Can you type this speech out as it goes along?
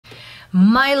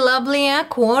My lovely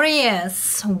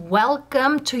Aquarius,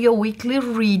 welcome to your weekly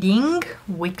reading,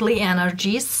 weekly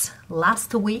energies,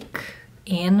 last week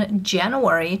in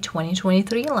January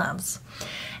 2023, loves.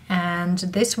 And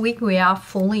this week we are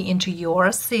fully into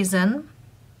your season.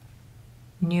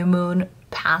 New moon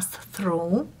passed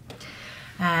through,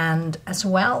 and as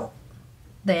well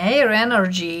the air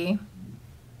energy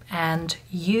and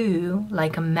you,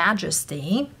 like a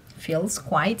majesty, feels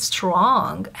quite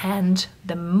strong, and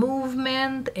the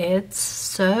movement, it's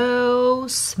so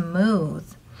smooth.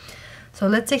 So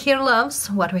let's see here, loves,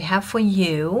 what we have for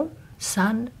you.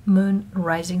 Sun, moon,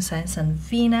 rising signs, and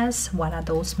Venus. What are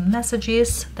those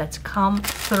messages that come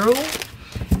through,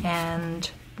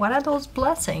 and what are those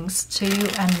blessings to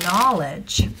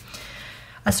acknowledge?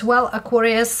 As well,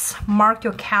 Aquarius, mark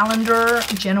your calendar.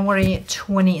 January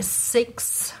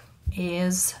 26th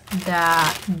is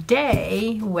the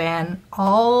day when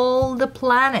all the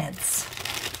planets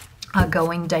are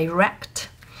going direct.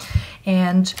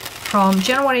 And from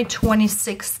January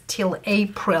 26th till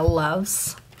April,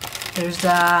 loves, there's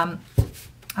a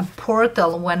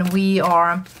portal when we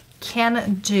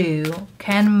can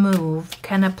move,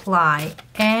 can apply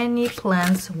any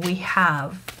plans we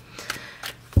have.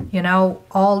 You know,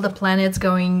 all the planets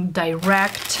going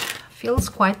direct feels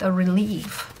quite a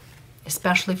relief,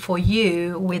 especially for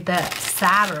you with the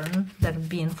Saturn that has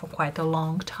been for quite a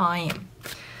long time.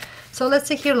 So let's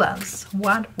see here, loves,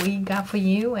 what we got for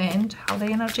you and how the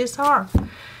energies are.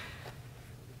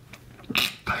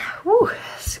 Whew,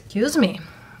 excuse me,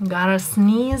 got a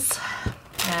sneeze,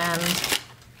 and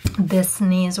this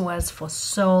sneeze was for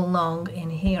so long in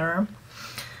here.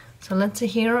 So let's see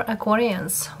here,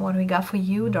 Aquarians, what we got for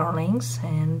you, darlings,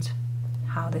 and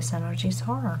how these energies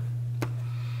are.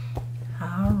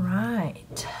 All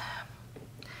right,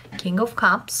 King of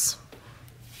Cups,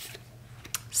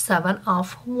 Seven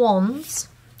of Wands,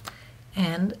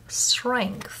 and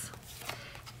Strength,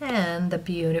 and the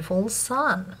beautiful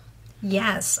Sun.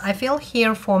 Yes, I feel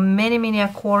here for many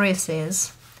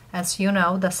Aquariuses, as you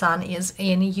know, the Sun is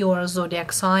in your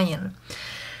zodiac sign.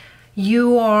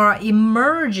 You are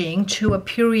emerging to a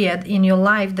period in your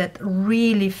life that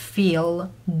really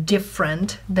feel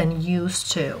different than used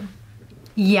to.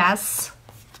 Yes,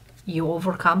 you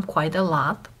overcome quite a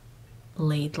lot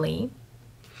lately,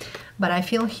 but I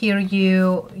feel here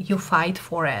you fight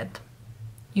for it.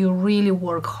 You really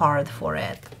work hard for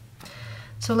it.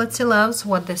 So let's see, loves,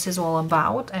 what this is all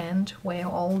about and where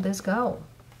all this go.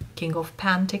 King of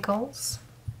Pentacles,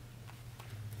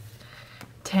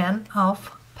 Ten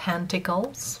of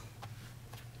Pentacles,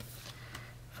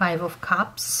 Five of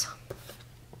Cups,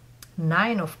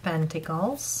 Nine of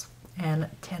Pentacles, and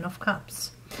Ten of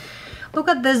Cups. Look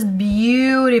at this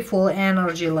beautiful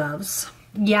energy, loves.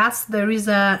 Yes, there is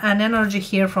an energy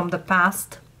here from the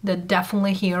past that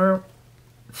definitely here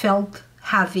felt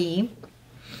heavy,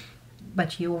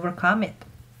 but you overcome it.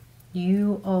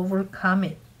 You overcome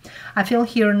it. I feel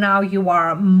here now you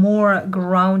are more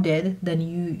grounded than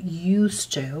you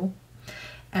used to,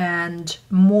 and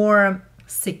more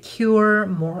secure,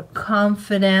 more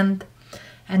confident,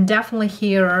 and definitely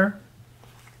here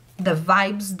the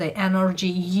vibes, the energy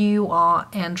you are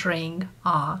entering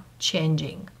are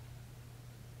changing.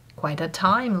 Quite a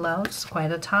time, loves,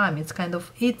 quite a time.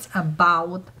 It's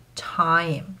about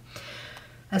time.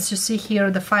 As you see here,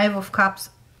 the Five of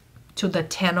Cups to the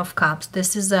Ten of Cups.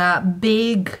 This is a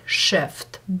big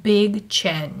shift, big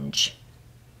change.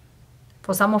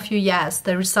 For some of you, yes,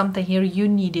 there is something here you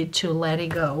needed to let it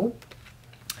go,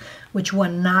 which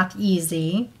was not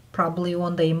easy, probably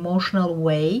on the emotional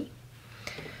way.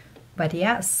 But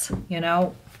yes, you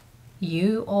know,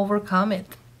 you overcome it.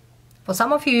 For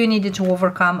some of you, you needed to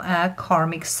overcome a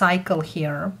karmic cycle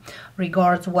here,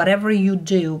 regards whatever you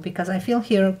do, because I feel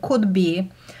here could be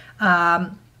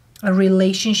a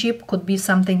relationship, could be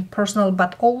something personal,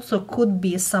 but also could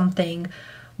be something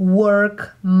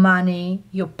work, money,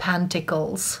 your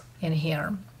pentacles in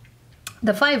here.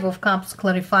 The Five of Cups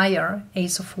clarifier,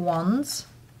 Ace of Wands,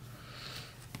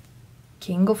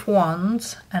 King of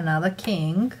Wands, another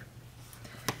King,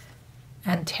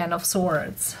 and Ten of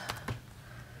Swords.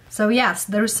 So yes,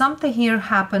 there's something here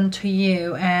happened to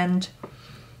you, and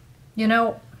you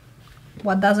know,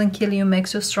 what doesn't kill you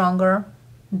makes you stronger.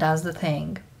 That's the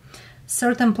thing.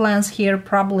 Certain plans here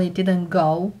probably didn't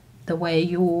go the way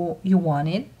you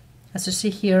wanted. As you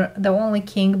see here, the only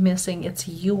king missing, it's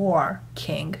your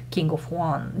king, King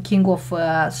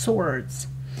of Swords.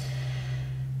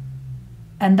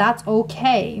 And that's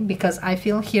okay, because I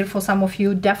feel here for some of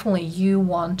you, definitely you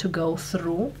want to go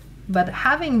through. But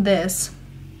having this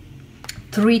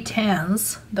 3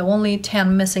 tens, the only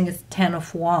 10 missing is 10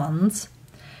 of Wands.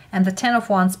 And the Ten of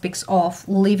Wands speaks of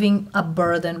leaving a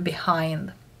burden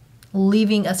behind,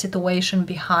 leaving a situation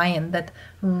behind that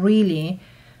really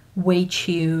weighed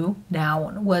you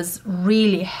down, was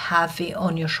really heavy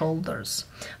on your shoulders.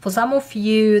 For some of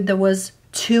you, there was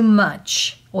too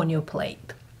much on your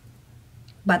plate.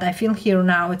 But I feel here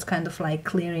now it's kind of like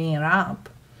clearing it up,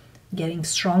 getting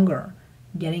stronger,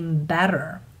 getting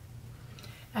better.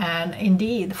 And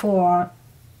indeed, for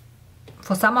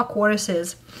some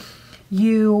Aquariuses,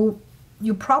 you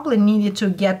probably needed to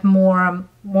get more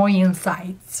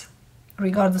insights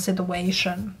regarding the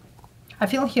situation. I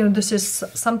feel here this is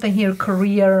something here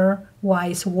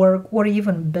career-wise, work, or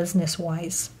even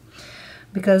business-wise.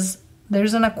 Because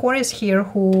there's an Aquarius here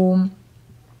who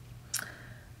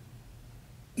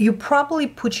you probably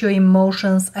put your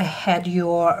emotions ahead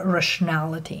your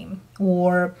rationality,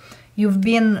 or you've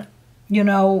been, you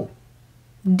know,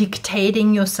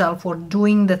 dictating yourself or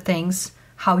doing the things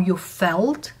how you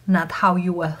felt, not how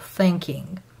you were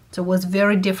thinking. So it was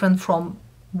very different from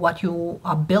what you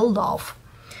are built of.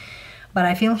 But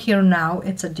I feel here now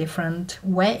it's a different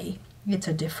way. It's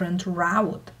a different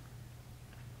route.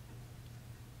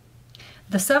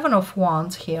 The Seven of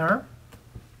Wands here,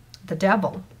 the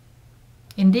Devil.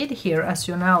 Indeed here, as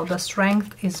you know, the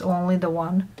strength is only the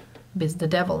one with the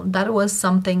Devil. That was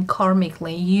something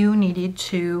karmically you needed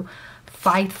to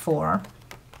fight for.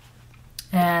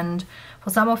 And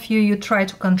for some of you, you try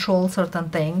to control certain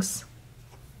things.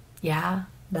 Yeah,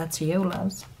 that's you,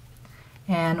 loves.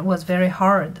 And it was very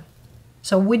hard.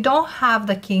 So we don't have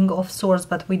the King of Swords,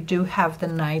 but we do have the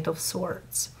Knight of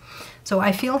Swords. So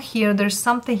I feel here there's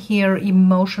something here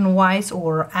emotion-wise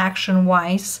or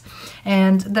action-wise.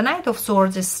 And the Knight of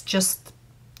Swords is just,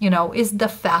 you know, is the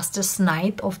fastest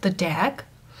knight of the deck.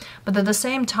 But at the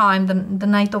same time, the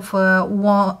Knight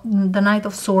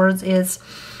of Swords is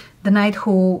the knight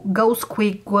who goes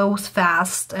quick, goes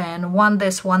fast, and one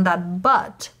this, one that,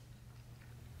 but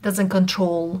doesn't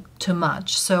control too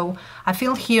much. So I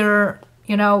feel here,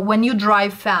 you know, when you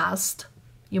drive fast,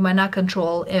 you might not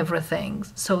control everything.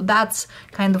 So that's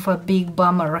kind of a big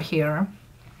bummer here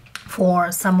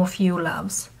for some of you,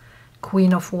 loves.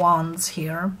 Queen of Wands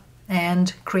here,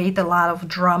 and create a lot of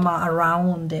drama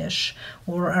around-ish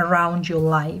or around your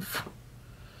life.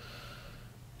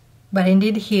 But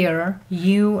indeed here,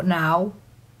 you now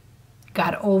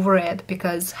got over it,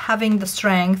 because having the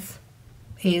strength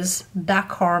is that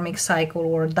karmic cycle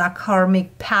or that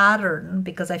karmic pattern,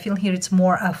 because I feel here it's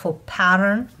more of a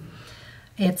pattern.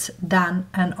 It's done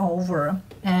and over.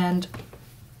 And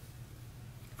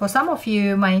for some of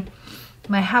you might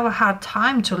have a hard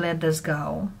time to let this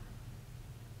go.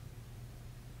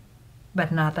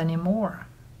 But not anymore.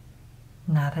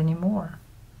 Not anymore.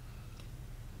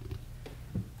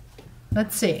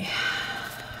 Let's see.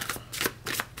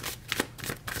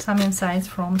 Some insights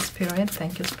from Spirit.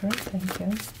 Thank you, Spirit. Thank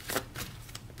you.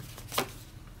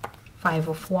 Five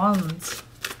of Wands.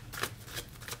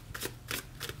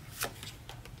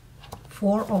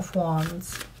 Four of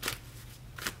Wands.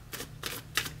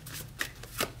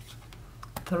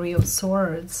 Three of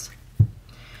Swords.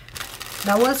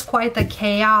 That was quite a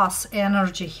chaos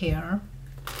energy here.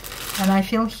 And I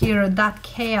feel here that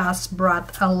chaos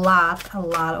brought a lot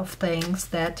of things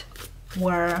that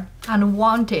were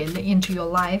unwanted into your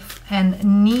life,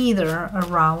 and neither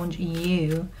around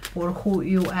you or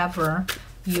whoever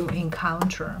you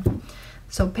encounter.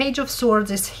 So Page of Swords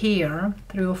is here.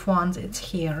 Three of Wands,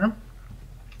 it's here.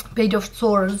 Page of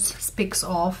Swords speaks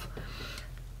of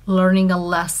learning a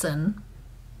lesson.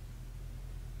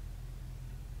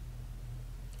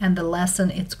 And the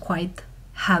lesson, it's quite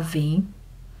heavy.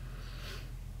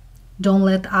 Don't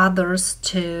let others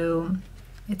to,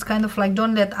 it's kind of like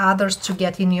don't let others to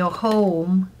get in your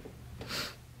home,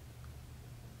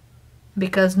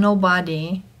 because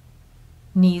nobody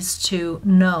needs to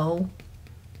know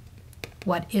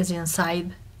what is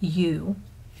inside you.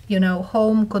 You know,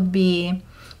 home could be,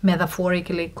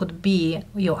 metaphorically, could be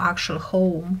your actual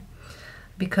home,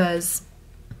 because,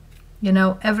 you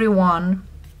know, everyone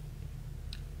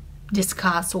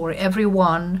discuss or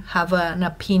everyone have an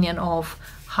opinion of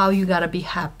how you gotta be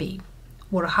happy,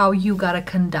 or how you gotta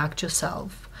conduct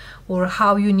yourself, or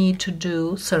how you need to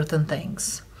do certain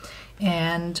things.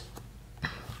 And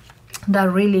that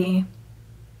really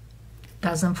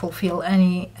doesn't fulfill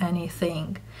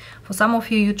anything. For some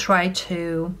of you, you try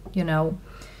to, you know,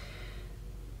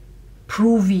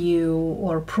 prove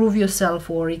yourself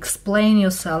or explain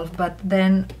yourself, but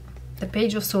then the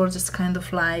Page of Swords is kind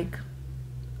of like,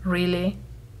 really?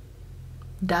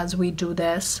 Does we do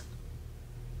this?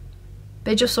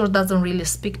 Page of Swords doesn't really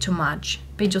speak too much.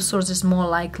 Page of Swords is more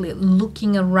likely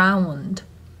looking around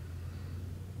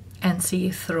and see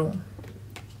it through.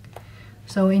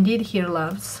 So indeed here,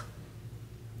 loves,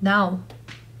 now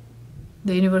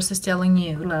the universe is telling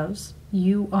you, loves,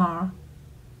 you are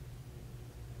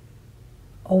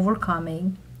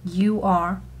overcoming, you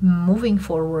are moving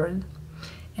forward,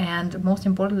 and most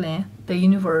importantly, the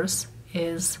universe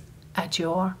is at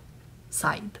your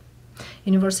side.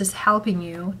 Universe is helping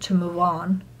you to move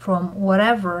on from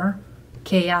whatever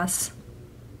chaos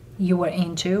you were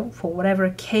into, for whatever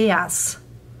chaos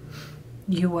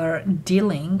you were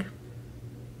dealing.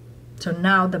 So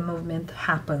now the movement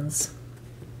happens.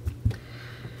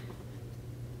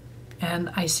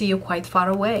 And I see you quite far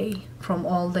away from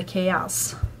all the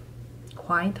chaos.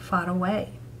 Quite far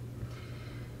away.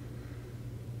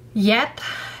 Yet,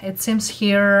 it seems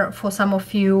here for some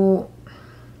of you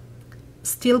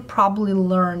still probably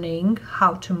learning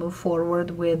how to move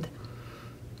forward with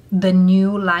the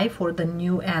new life or the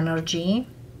new energy.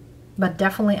 But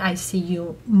definitely I see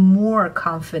you more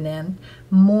confident,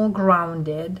 more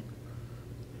grounded,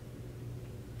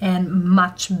 and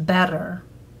much better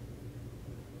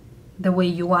the way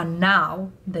you are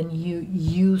now than you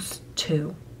used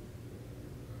to.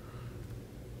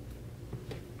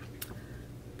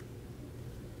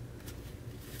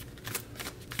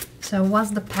 So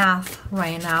what's the path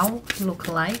right now look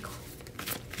like?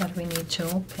 What we need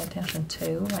to pay attention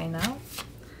to right now?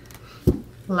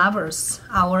 Lovers,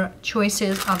 our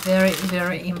choices are very,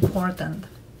 very important.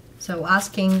 So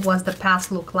asking what's the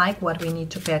path look like, what we need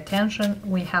to pay attention,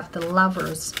 we have the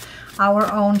Lovers. Our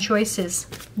own choices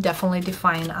definitely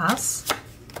define us.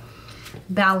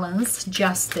 Balance,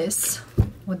 justice,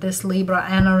 with this Libra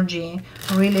energy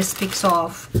really speaks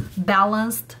of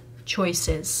balanced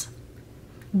choices,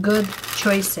 good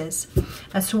choices.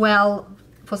 As well,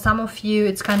 for some of you,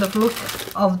 it's kind of look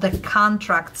of the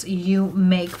contracts you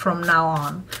make from now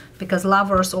on. Because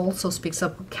Lovers also speaks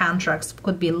of contracts,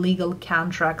 could be legal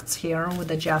contracts here with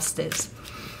the Justice.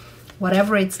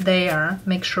 Whatever it's there,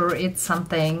 make sure it's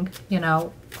something, you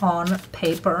know, on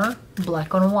paper,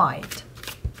 black on white.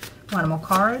 One more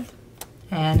card,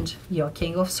 and your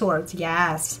King of Swords,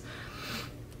 yes.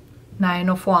 Nine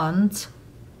of Wands.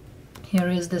 Here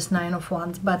is this Nine of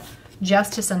Wands, but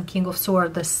Justice and King of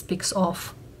Swords, this speaks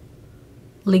of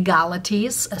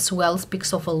legalities, as well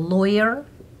speaks of a lawyer,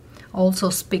 also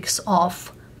speaks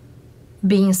of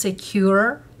being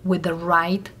secure with the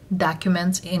right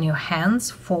documents in your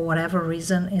hands for whatever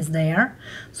reason is there,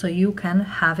 so you can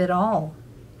have it all.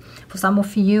 For some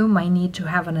of you might need to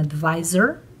have an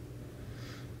advisor,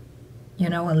 you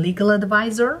know, a legal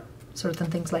advisor, certain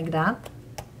things like that.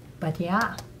 But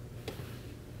yeah,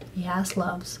 yes,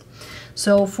 loves.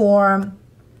 So for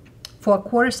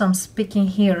Aquarius, I'm speaking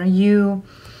here, you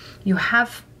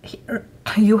have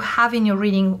in your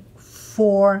reading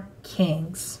 4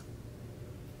 kings.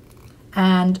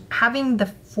 And having the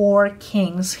 4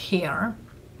 kings here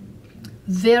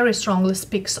very strongly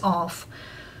speaks of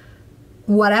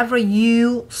whatever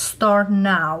you start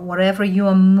now, whatever you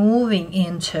are moving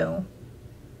into,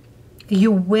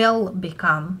 you will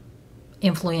become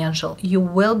influential, you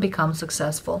will become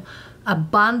successful,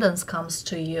 abundance comes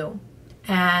to you,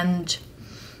 and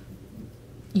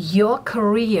your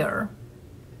career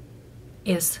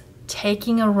is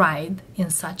taking a ride in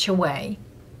such a way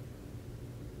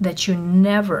that you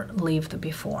never lived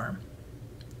before.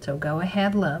 So go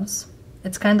ahead, loves.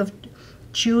 It's kind of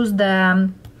choose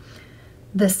the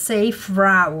safe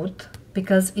route,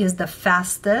 because it's the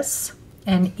fastest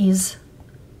and is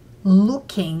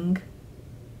looking,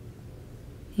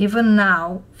 even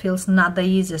now feels not the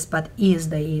easiest, but is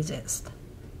the easiest.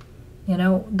 You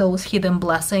know, those hidden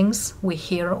blessings we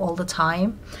hear all the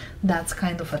time, that's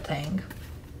kind of a thing.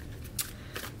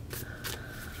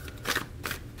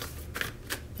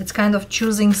 It's kind of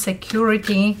choosing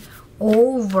security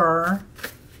over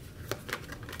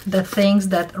the things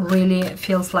that really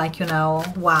feels like, you know,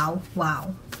 wow,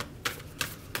 wow.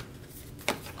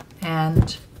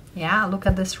 And yeah, look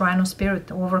at this Rhino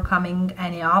Spirit, overcoming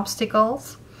any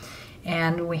obstacles.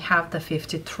 And we have the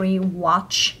 53,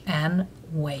 watch and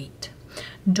wait.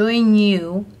 Doing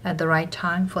you at the right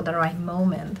time for the right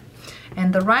moment.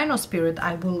 And the Rhino Spirit,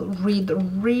 I will read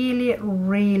really,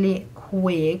 really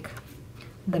quick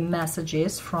the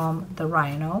messages from the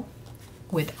Rhino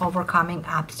with overcoming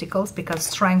obstacles, because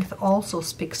strength also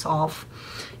speaks of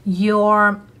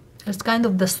your, it's kind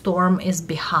of the storm is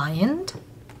behind.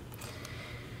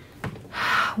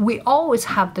 We always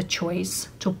have the choice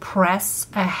to press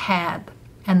ahead,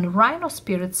 and Rhino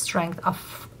Spirit strength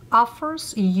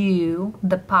offers you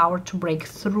the power to break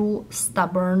through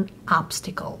stubborn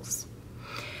obstacles.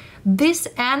 This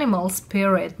animal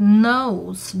spirit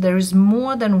knows there is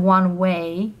more than one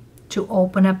way to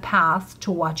open a path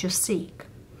to what you seek.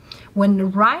 When the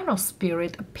Rhino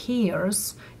spirit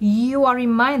appears, you are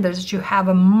reminded that you have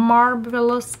a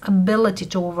marvelous ability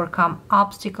to overcome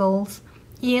obstacles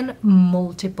in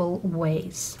multiple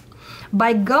ways.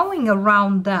 By going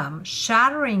around them,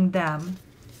 shattering them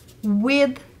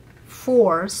with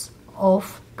force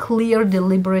of clear,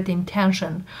 deliberate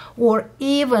intention, or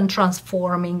even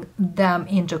transforming them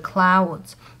into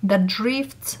clouds that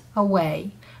drifts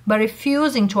away, by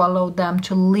refusing to allow them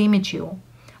to limit you.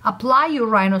 Apply your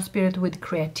Rhino spirit with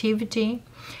creativity,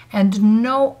 and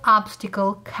no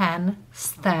obstacle can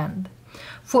stand.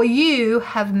 For you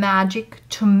have magic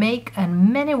to make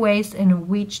and many ways in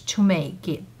which to make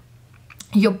it.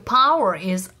 Your power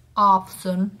is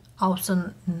awesome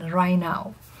right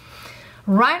now.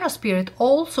 Rhino spirit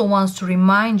also wants to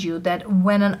remind you that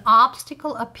when an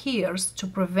obstacle appears to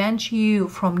prevent you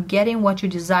from getting what you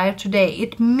desire today,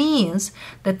 it means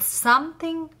that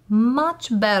something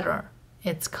much better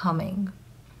is coming.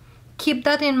 Keep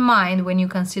that in mind when you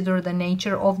consider the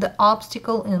nature of the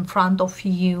obstacle in front of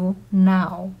you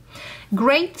now.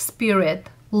 Great Spirit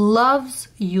loves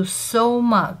you so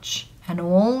much and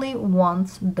only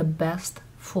wants the best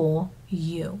for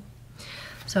you.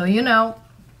 So,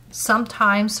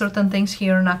 sometimes certain things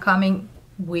here are not coming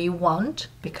we want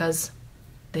because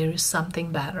there is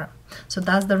something better. So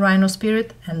that's the Rhino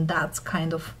spirit, and that's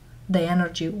kind of the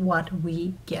energy what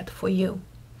we get for you.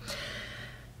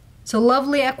 So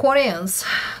lovely Aquarians,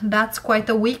 that's quite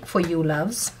a week for you,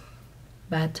 loves.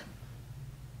 But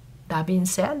that being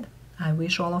said, I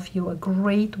wish all of you a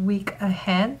great week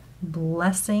ahead.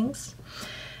 Blessings.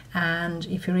 And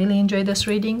if you really enjoyed this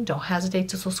reading, don't hesitate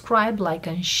to subscribe, like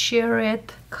and share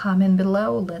it. Comment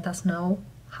below, let us know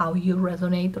how you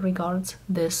resonate regards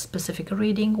this specific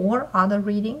reading or other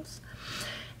readings.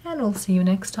 And we'll see you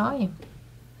next time.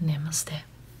 Namaste.